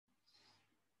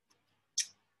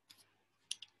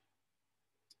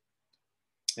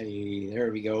Hey,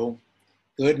 there we go.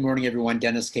 Good morning, everyone.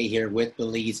 Dennis Caye here with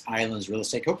Belize Islands Real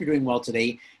Estate. Hope you're doing well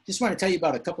today. Just want to tell you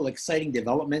about a couple of exciting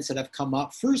developments that have come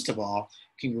up. First of all,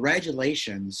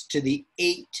 congratulations to the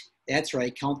 8, that's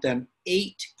right, count them,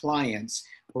 8 clients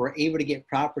who were able to get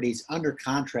properties under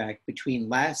contract between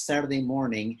last Saturday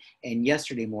morning and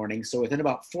yesterday morning. So within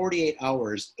about 48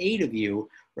 hours, 8 of you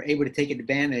were able to take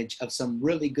advantage of some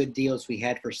really good deals we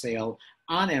had for sale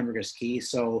on Ambergris Caye.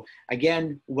 So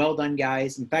again, well done,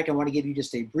 guys. In fact, I want to give you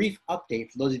just a brief update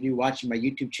for those of you watching my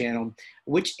YouTube channel,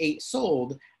 which 8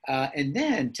 sold, and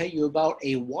then tell you about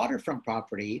a waterfront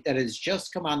property that has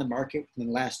just come on the market in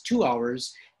the last 2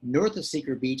 hours north of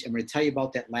Secret Beach. I'm going to tell you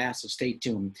about that last, so stay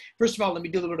tuned. First of all, let me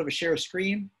do a little bit of a share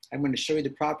screen. I'm going to show you the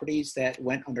properties that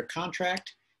went under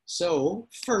contract. So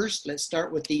first, let's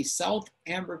start with the South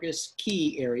Ambergris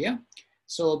Caye area.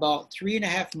 So about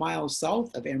 3.5 miles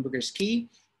south of Ambergris Caye,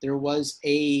 there was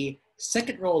a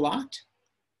second row lot,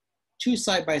 2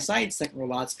 side-by-side second row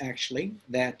lots actually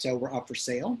that were up for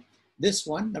sale. This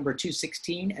one, number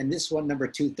 216, and this one, number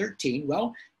 213.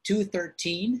 Well,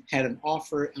 213 had an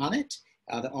offer on it.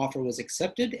 The offer was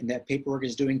accepted, and that paperwork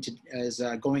is going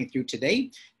through today.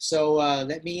 So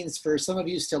that means for some of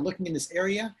you still looking in this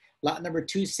area, lot number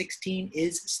 216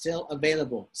 is still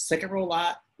available. Second row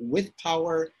lot with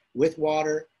power, with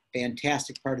water,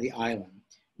 fantastic part of the island.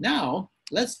 Now,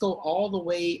 let's go all the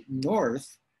way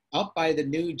north up by the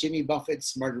new Jimmy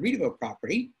Buffett's Margaritaville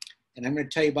property. And I'm going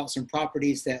to tell you about some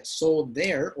properties that sold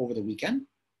there over the weekend.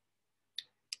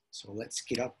 So let's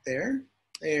get up there.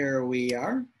 There we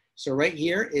are. So right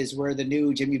here is where the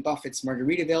new Jimmy Buffett's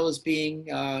Margaritaville is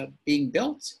being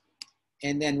built.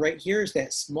 And then right here is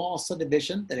that small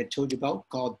subdivision that I told you about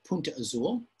called Punta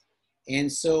Azul.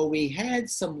 And so we had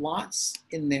some lots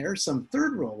in there, some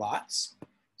third row lots.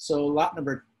 So lot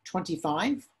number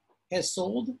 25 has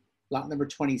sold, lot number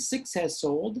 26 has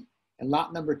sold, and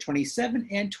lot number 27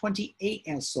 and 28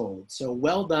 has sold. So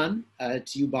well done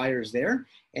to you buyers there.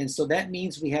 And so that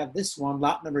means we have this one,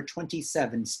 lot number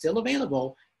 27, still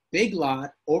available. Big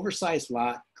lot, oversized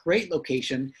lot, great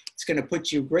location. It's going to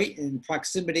put you great in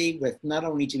proximity with not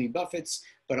only Jimmy Buffett's,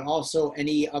 but also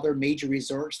any other major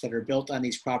resorts that are built on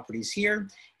these properties here.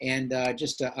 And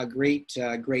just a great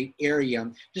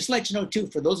area. Just to let you know too,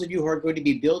 for those of you who are going to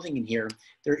be building in here,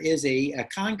 there is a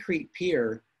concrete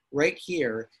pier right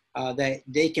here that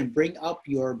they can bring up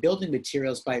your building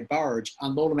materials by barge,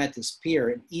 unload them at this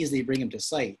pier, and easily bring them to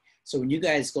site. So when you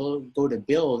guys go to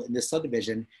build in this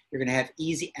subdivision, you're going to have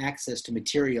easy access to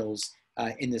materials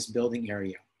in this building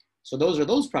area. So those are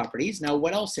those properties. Now,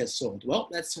 what else has sold? Well,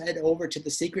 let's head over to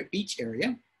the Secret Beach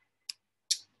area.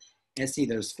 Let's see,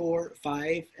 there's 4,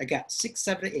 5, I got 6,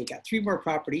 7, 8. Got 3 more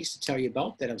properties to tell you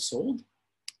about that have sold.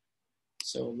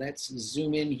 So let's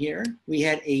zoom in here. We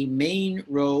had a main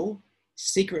row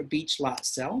Secret Beach lot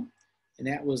sell, and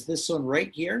that was this one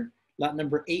right here, lot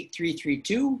number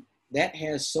 8332. That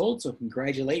has sold, so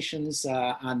congratulations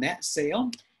on that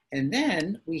sale. And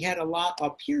then we had a lot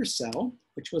up here sell,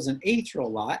 which was an 8th row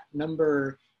lot,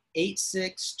 number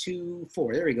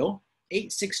 8624. There we go,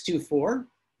 8624.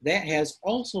 That has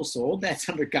also sold. That's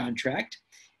under contract.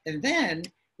 And then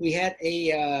we had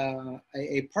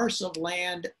a parcel of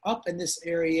land up in this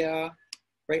area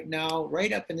right now,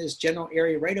 right up in this general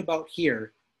area, right about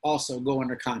here, also go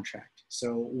under contract.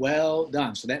 So well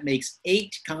done. So that makes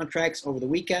 8 contracts over the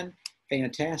weekend.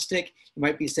 Fantastic. You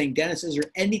might be saying, Dennis, is there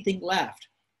anything left?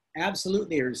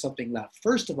 Absolutely, there's something left.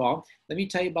 First of all, let me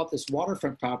tell you about this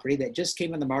waterfront property that just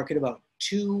came on the market about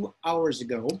 2 hours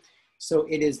ago. So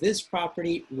it is this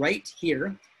property right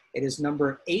here. It is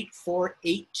number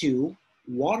 8482,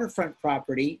 waterfront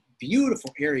property,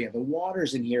 beautiful area. The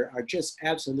waters in here are just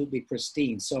absolutely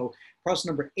pristine. So parcel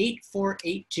number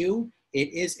 8482,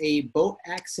 it is a boat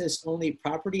access only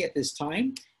property at this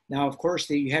time. Now, of course,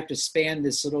 you have to span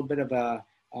this little bit of a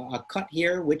cut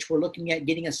here, which we're looking at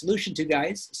getting a solution to,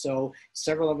 guys. So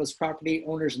several of us property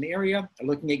owners in the area are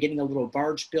looking at getting a little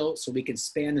barge built so we can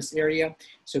span this area.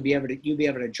 So you'll be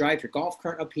able to drive your golf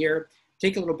cart up here,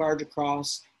 take a little barge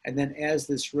across, and then as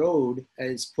this road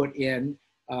is put in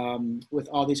with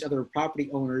all these other property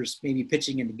owners maybe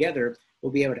pitching in together,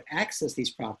 we'll be able to access these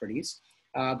properties.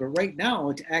 But right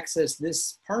now, to access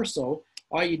this parcel,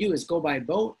 all you do is go by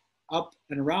boat, up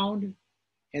and around,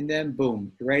 and then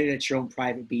boom, you're right at your own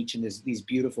private beach and there's these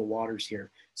beautiful waters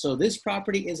here. So this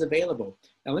property is available.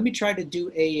 Now let me try to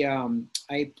do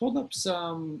I pulled up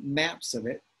some maps of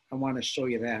it. I want to show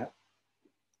you that.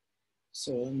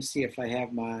 So let me see if I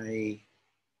have my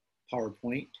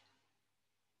PowerPoint.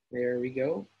 There we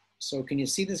go. So can you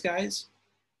see this, guys?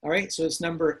 All right, so it's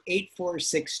number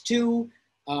 8462.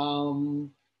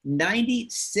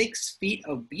 96 feet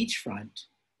of beachfront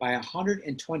by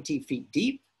 120 feet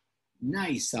deep.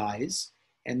 Nice size.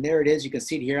 And there it is. You can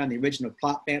see it here on the original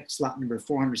plot map, slot number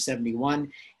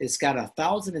 471. It's got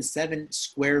 1,007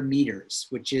 square meters,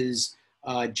 which is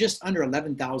just under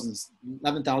 11,000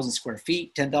 square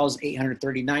feet,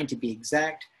 10,839 to be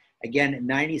exact. Again,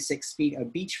 96 feet of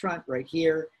beachfront right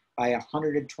here by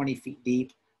 120 feet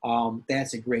deep.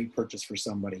 That's a great purchase for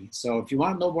somebody. So if you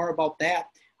want to know more about that,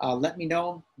 let me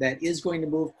know. That is going to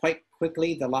move quite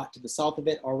quickly. The lot to the south of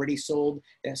it already sold.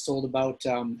 That sold about,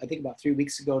 I think about 3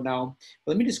 weeks ago now.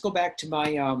 But let me just go back to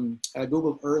my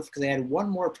Google Earth because I had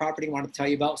one more property I want to tell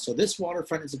you about. So this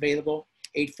waterfront is available,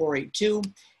 8482.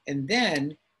 And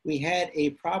then we had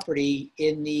a property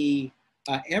in the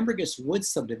Ambergris Woods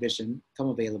subdivision come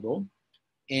available.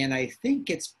 And I think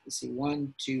it's, let's see,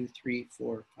 1, 2, 3,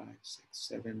 4, 5, 6,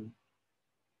 7,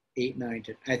 8, 9,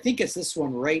 10. I think it's this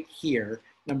one right here,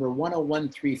 number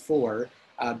 10134.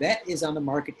 That is on the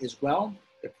market as well.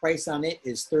 The price on it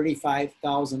is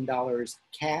 $35,000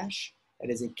 cash.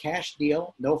 That is a cash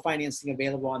deal. No financing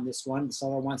available on this one. The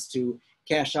seller wants to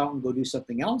cash out and go do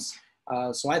something else.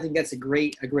 So I think that's a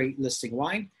great listing.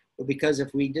 Why? Well, because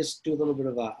if we just do a little bit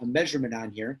of a measurement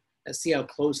on here, let's see how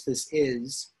close this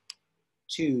is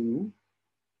to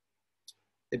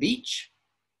the beach.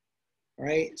 All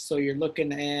right, so you're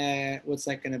looking at, what's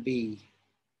that gonna be?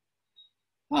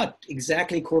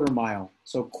 Exactly quarter mile.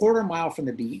 So quarter mile from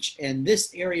the beach. And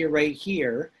this area right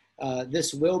here,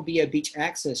 this will be a beach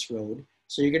access road.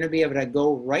 So you're gonna be able to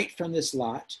go right from this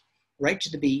lot, right to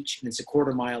the beach, and it's a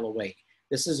quarter mile away.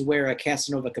 This is where a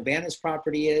Casanova Cabanas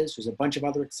property is. There's a bunch of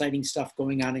other exciting stuff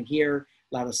going on in here,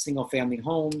 a lot of single family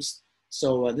homes.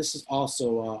 So this is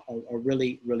also a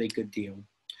really, really good deal.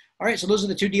 All right, so those are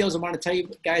the two deals I want to tell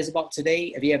you guys about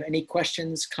today. If you have any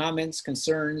questions, comments,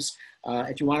 concerns,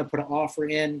 if you want to put an offer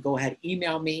in, go ahead,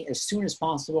 email me as soon as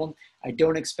possible. I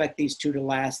don't expect these two to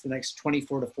last the next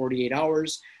 24 to 48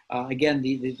 hours. Again,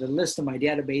 the list of my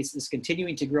database is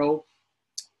continuing to grow.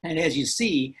 And as you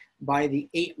see, by the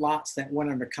 8 lots that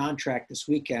went under contract this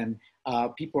weekend,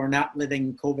 people are not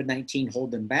letting COVID-19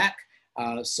 hold them back.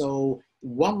 So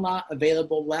 1 lot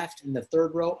available left in the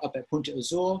 3rd row up at Punta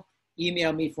Azul.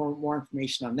 Email me for more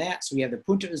information on that. So we have the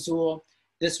Punta Azul,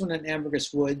 this one in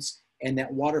Ambergris Woods, and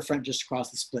that waterfront just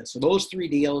across the split. So those 3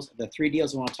 deals, the 3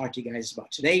 deals I want to talk to you guys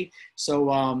about today. So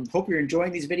hope you're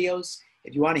enjoying these videos.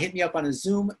 If you want to hit me up on a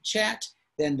Zoom chat,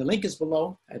 then the link is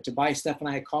below to buy Steph and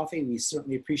I a coffee. We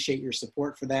certainly appreciate your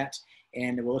support for that.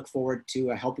 And we'll look forward to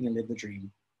helping you live the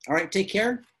dream. All right, take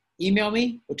care. Email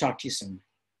me. We'll talk to you soon.